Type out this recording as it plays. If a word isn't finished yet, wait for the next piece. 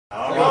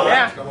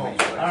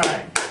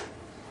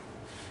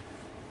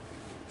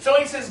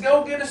says,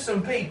 go get us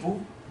some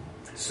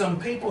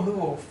people who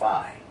will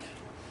fight.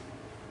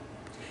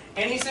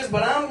 And he says,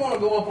 but I'm going to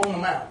go up on the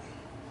mountain.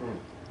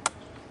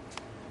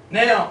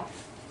 Now,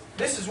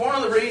 this is one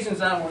of the reasons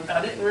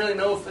I didn't really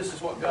know if this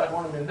is what God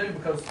wanted me to do,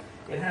 because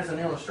it has an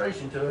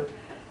illustration to it.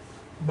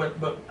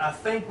 But I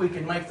think we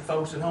can make the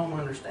folks at home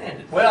understand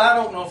it. Well, I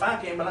don't know if I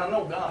can, but I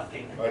know God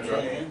can. That's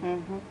right.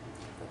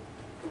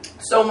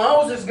 So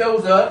Moses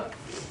goes up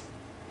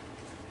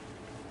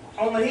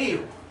on the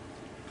hill,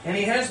 and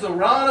he has the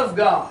rod of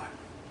God.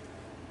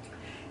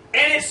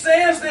 And it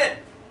says that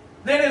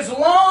as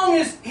long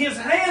as his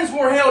hands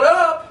were held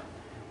up,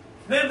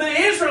 that the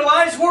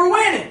Israelites were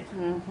winning.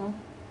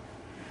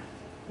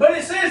 But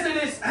it says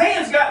that his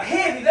hands got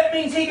heavy. That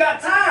means he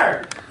got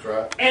tired. That's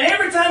right. And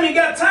every time he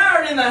got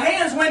tired and the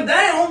hands went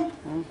down,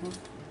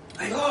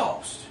 they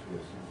lost.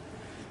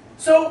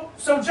 So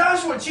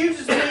Joshua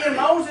chooses me, and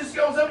Moses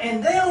goes up,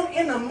 and down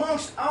in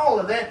amongst all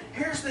of that,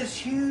 here's this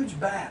huge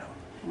battle.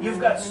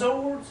 You've got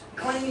swords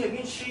clanging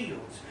against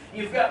shields.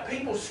 You've got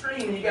people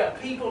screaming. You've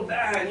got people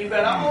dying. You've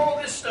got all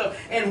this stuff.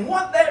 And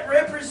what that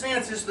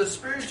represents is the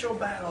spiritual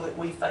battle that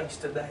we face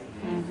today.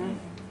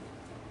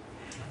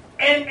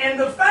 And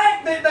the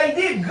fact that they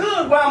did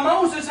good while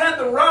Moses had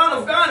the rod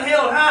of God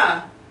held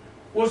high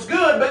was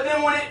good. But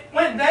then when it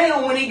went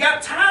down, when he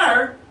got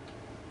tired,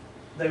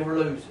 they were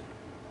losing.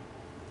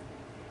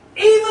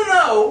 Even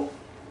though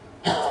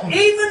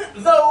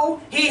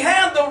he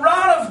had the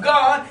rod of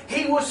God,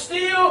 he was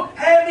still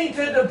having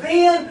to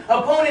depend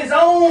upon his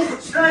own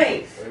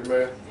strength.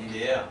 Amen.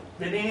 Yeah.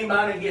 Did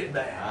anybody get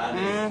that? I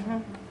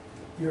did.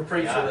 You're a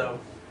preacher, though.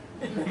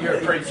 You're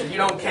a preacher. You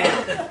don't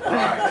count. All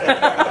right.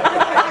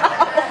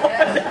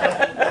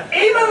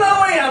 Even though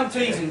I'm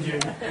teasing you.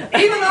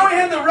 Even though he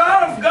had the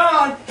rod of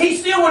God, he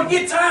still would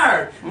get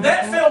tired.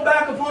 That fell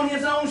back upon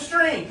his own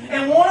strength.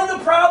 And one of the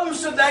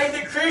problems today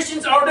that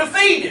Christians are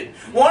defeated.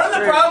 One of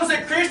the problems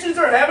that Christians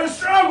are having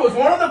struggles.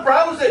 One of the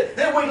problems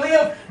that we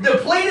live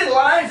depleted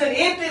lives and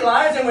empty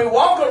lives, and we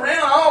walk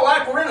around all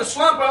like we're in a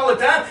slump all the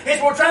time,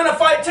 is we're trying to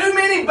fight too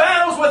many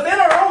battles within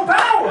our own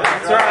power.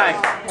 That's right.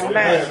 Amen.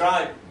 That's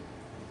right.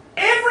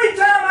 Every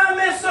time I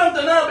mess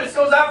something up, it's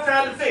because I've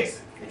tried to fix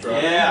it.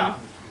 Right. Yeah.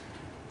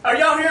 Are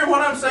y'all hearing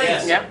what I'm saying?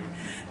 Yes. Yep.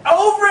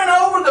 Over and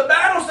over, the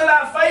battles that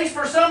I face,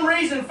 for some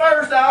reason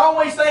first, I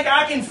always think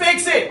I can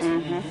fix it.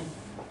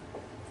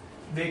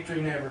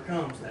 Victory never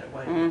comes that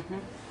way.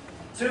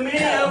 Too many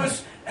of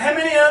us, how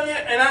many of you,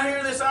 and I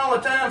hear this all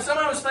the time, some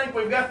of us think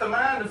we've got the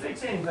mind to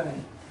fix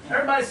anything.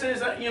 Everybody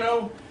says,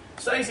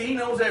 Stacy, he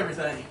knows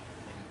everything.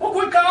 Well,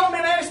 quit calling me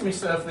and asking me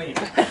stuff then.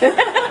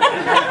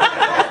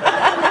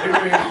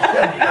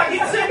 I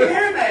get sick of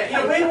hearing that.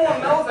 People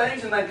want to know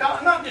things, and they call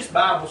it, not just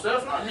Bible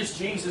stuff, not just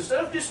Jesus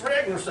stuff, just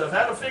regular stuff.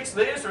 How to fix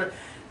this, or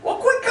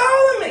quit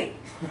calling me,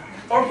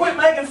 or quit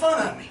making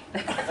fun of me.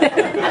 But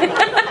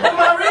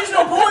my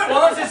original point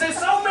is that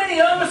so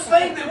many of us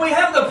think that we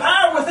have the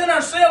power within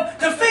ourselves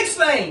to fix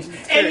things,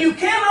 and you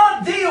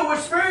cannot deal with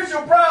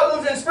spiritual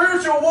problems and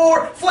spiritual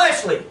war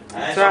fleshly.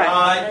 That's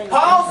right.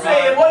 Paul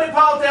said, what did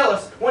Paul tell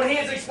us? When he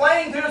is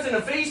explaining to us in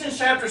Ephesians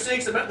chapter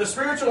 6 about the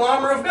spiritual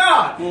armor of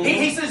God.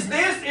 He says,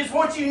 this is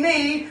what you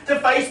need to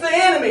face the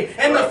enemy.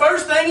 And the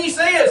first thing he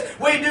says,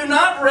 we do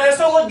not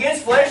wrestle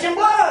against flesh and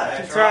blood.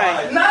 That's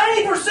right.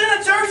 90%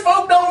 of church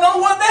folk don't know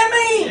what that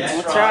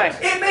means. That's right.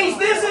 It means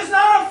this is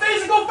not a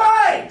physical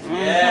fight.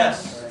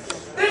 Yes.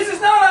 This is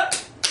not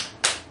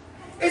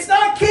it's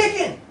not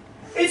kicking.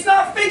 It's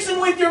not fixing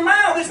with your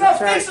mouth. It's not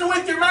fixing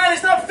with your mind.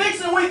 It's not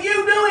fixing with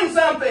you doing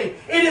something.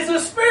 It is a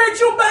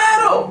spiritual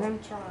battle.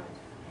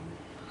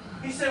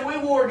 He said we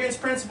war against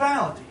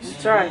principalities.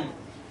 That's right.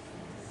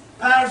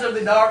 Powers of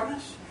the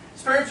darkness,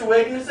 spiritual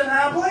wickedness in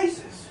high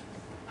places.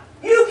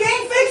 You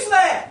can't fix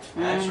that.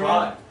 That's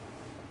right.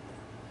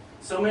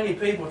 So many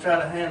people try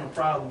to handle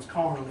problems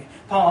carnally.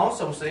 Paul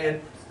also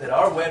said that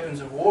our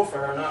weapons of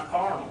warfare are not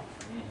carnal,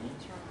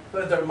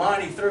 but they're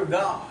mighty through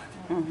God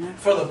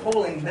for the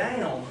pulling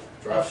down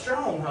of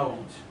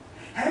strongholds.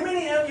 How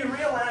many of you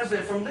realize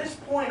that from this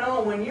point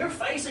on, when you're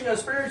facing a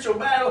spiritual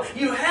battle,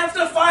 you have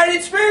to fight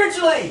it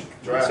spiritually?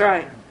 That's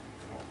right.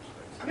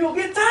 You'll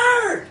get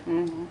tired.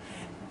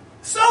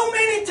 So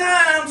many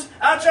times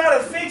I try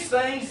to fix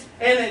things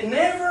and it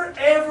never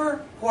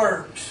ever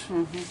works.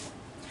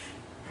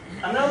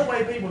 Another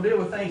way people deal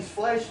with things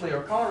fleshly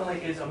or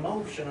carnally is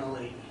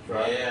emotionally.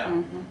 Right.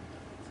 Yeah.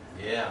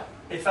 Yeah.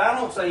 If I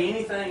don't say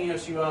anything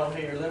else you all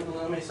hear,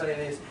 let me say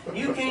this.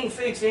 You can't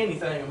fix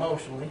anything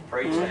emotionally.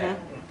 Preach that.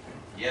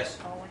 Yes.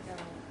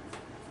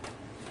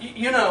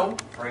 You know,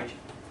 Preach.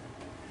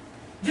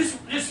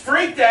 just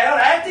freaked out,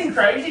 acting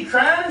crazy,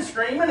 crying and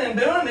screaming and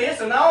doing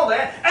this and all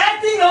that.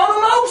 Acting on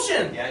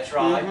emotion. Yeah, that's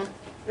right.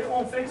 It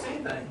won't fix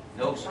anything.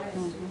 No, sir.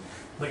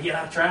 But yet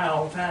I try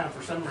all the time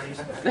for some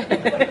reason.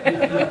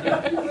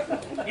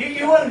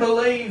 You wouldn't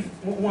believe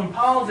when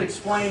Paul's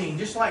explaining,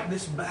 just like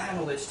this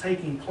battle that's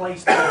taking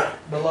place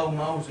below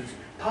Moses,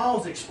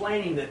 Paul's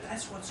explaining that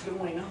that's what's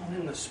going on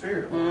in the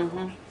spirit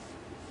world.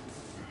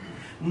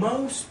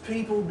 Most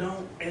people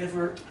don't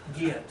ever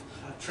get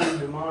a true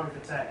demonic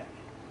attack.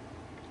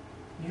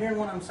 You hearing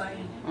what I'm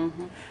saying?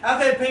 Mm-hmm.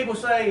 I've had people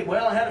say,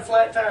 well, I had a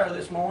flat tire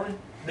this morning.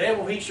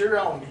 Devil, he sure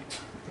on me.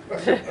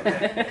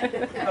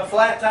 A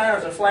flat tire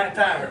is a flat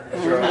tire.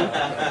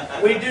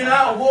 Right. We do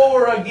not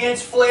war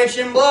against flesh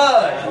and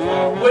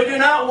blood. We do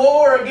not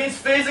war against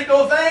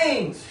physical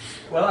things.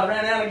 Well, I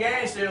ran out of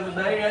gas the other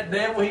day. That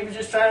devil, he was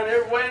just trying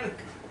every way.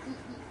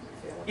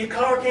 Your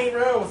car can't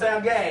run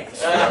without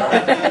gas.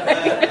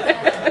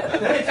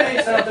 Let me tell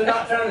you something,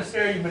 not trying to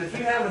scare you, but if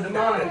you have a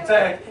demonic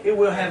attack, it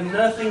will have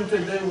nothing to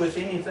do with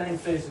anything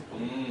physical.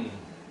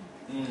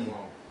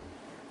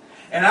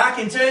 And I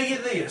can tell you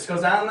this,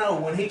 because I know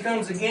when he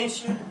comes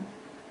against you,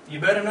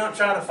 you better not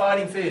try to fight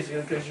him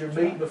physically, because you're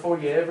beat before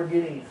you ever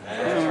get in.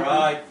 That's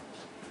right.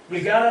 You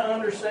got to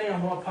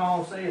understand what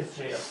Paul says,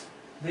 Jeff.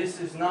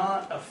 This is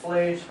not a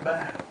flesh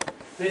battle.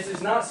 This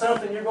is not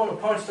something you're going to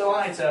punch the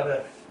lights out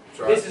of.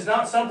 Right. This is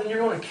not something you're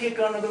going to kick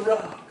under the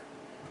rug.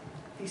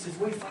 He says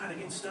we fight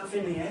against stuff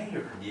in the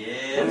air. We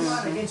Yes.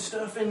 fight against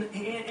stuff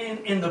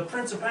in the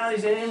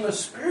principalities and in the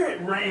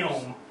spirit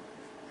realm.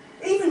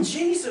 Even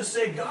Jesus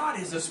said God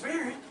is a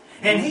spirit,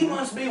 and He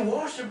must be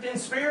worshipped in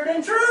spirit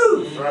and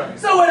truth. Right.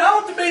 So it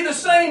ought to be the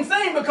same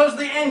thing, because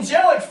the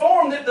angelic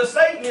form that the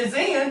Satan is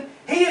in,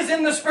 he is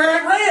in the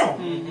spirit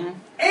realm.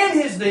 And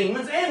his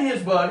demons and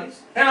his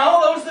buddies and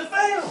all those that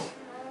fail.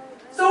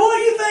 So what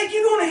do you think?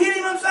 You're going to hit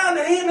him upside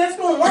the head and that's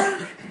going to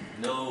work?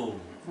 No.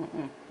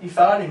 You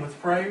fight him with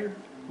prayer,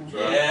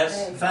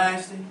 Yes.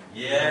 fasting,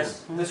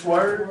 Yes. this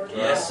word,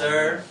 Yes,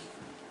 sir.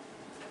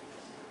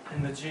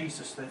 and the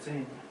Jesus that's in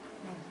you.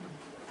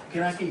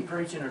 Can I keep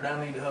preaching or do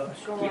I need to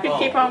hush? You can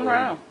keep on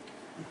going.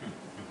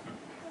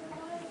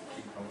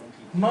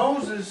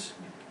 Moses,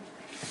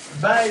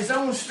 by his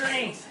own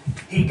strength,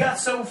 he got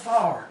so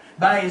far.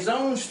 By his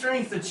own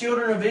strength, the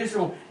children of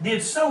Israel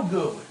did so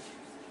good.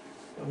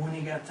 But when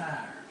he got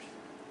tired,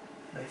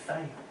 they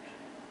failed.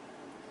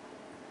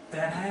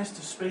 That has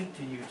to speak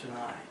to you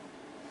tonight.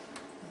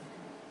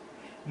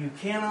 You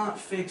cannot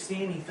fix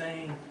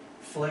anything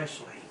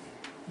fleshly.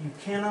 You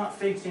cannot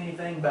fix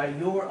anything by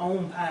your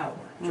own power,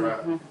 That's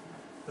right.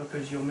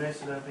 because you'll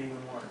mess it up even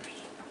worse.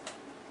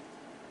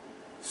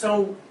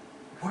 So,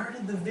 where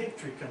did the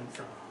victory come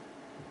from?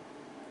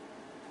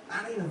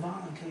 I need a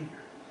volunteer.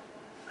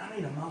 I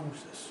need a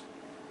Moses.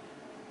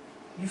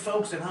 You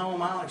folks at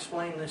home, I'll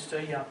explain this to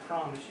you, I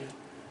promise you.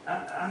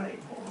 I need,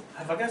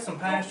 have I got some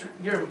pastor?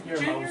 You're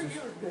Moses.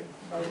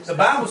 The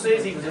Bible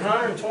says he was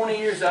 120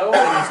 years old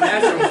and his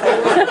natural was 4.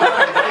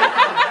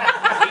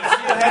 He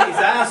still had his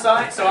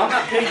eyesight, so I'm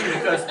not picking you,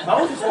 because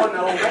Moses wasn't an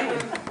old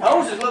man.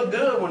 Moses looked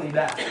good when he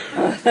died.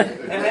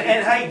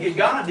 And hey,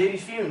 God did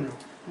his funeral.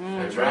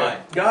 That's Right.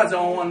 right. God's the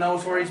only one who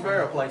knows where his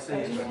burial place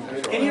is.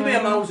 Can you be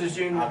a Moses,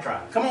 Junior? I'll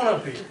try. Come on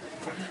up here.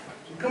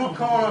 Come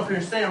on up here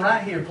and stand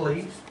right here,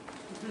 please.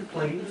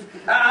 Please.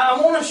 I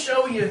want to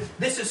show you,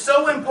 this is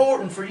so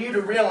important for you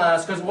to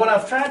realize, because what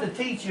I've tried to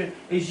teach you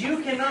is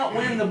you cannot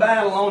win the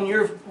battle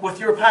with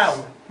your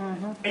power,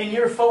 and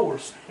your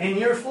force, and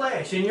your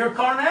flesh, and your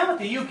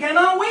carnality. You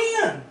cannot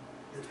win.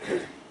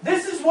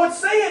 This is what's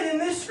said in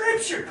this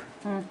scripture.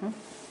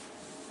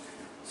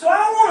 So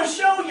I want to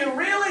show you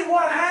really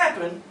what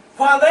happened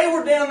while they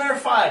were down there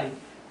fighting.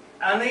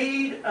 I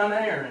need an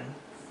Aaron.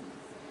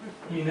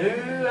 You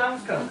knew I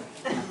was coming.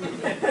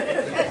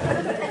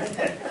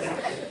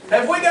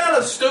 Have we got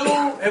a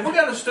stool? Have we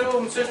got a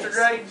stool, Sister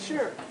Great?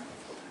 Sure.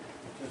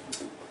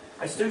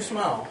 It's too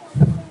small.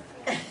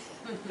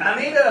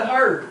 I need a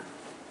herd.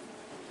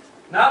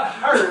 Not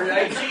herd,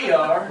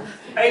 H-E-R,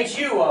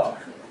 H-U-R.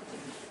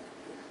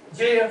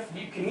 Jeff,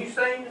 can you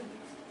stand?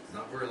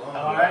 Not very long.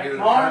 All right,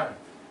 Mark.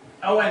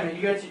 Oh, wait a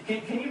minute. You got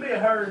can you be a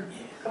herd?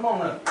 Come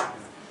on up.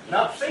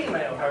 Not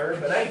female herd,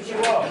 but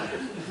H-U-R.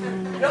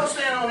 Y'all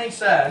stand on each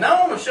side. Now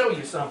I want to show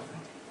you something.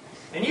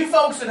 And you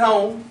folks at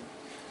home,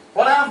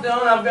 what I've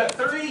done, I've got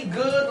 3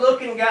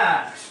 good-looking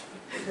guys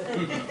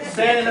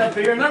standing up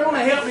here, and they're going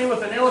to help me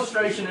with an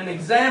illustration, an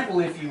example,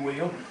 if you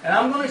will, and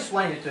I'm going to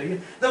explain it to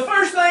you. The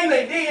first thing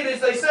they did is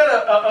they set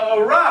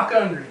a rock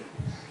under him.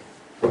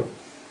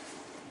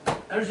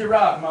 There's your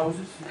rock,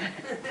 Moses.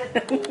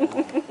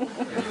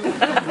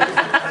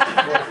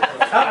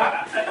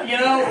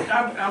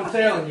 I'm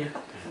telling you,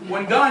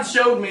 when God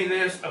showed me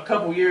this a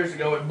couple years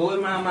ago, it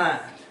blew my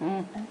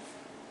mind.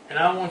 And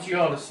I want you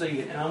all to see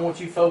it, and I want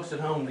you folks at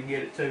home to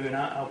get it too, and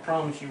I'll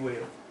promise you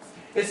will.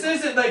 It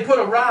says that they put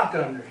a rock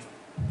under him.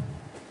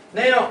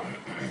 Now,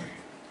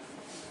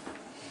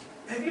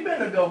 have you been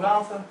to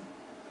Golgotha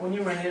when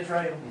you were in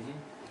Israel?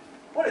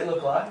 What did it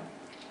look like?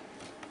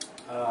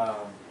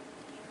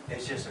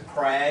 It's just a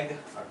crag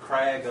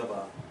of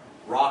a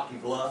rocky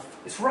bluff.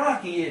 It's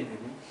rocky, isn't it?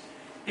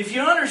 If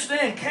you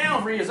understand,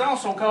 Calvary is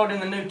also called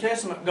in the New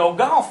Testament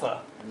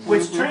Golgotha,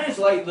 which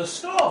translates the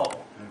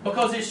skull,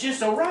 because it's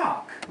just a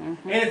rock. And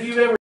if you've ever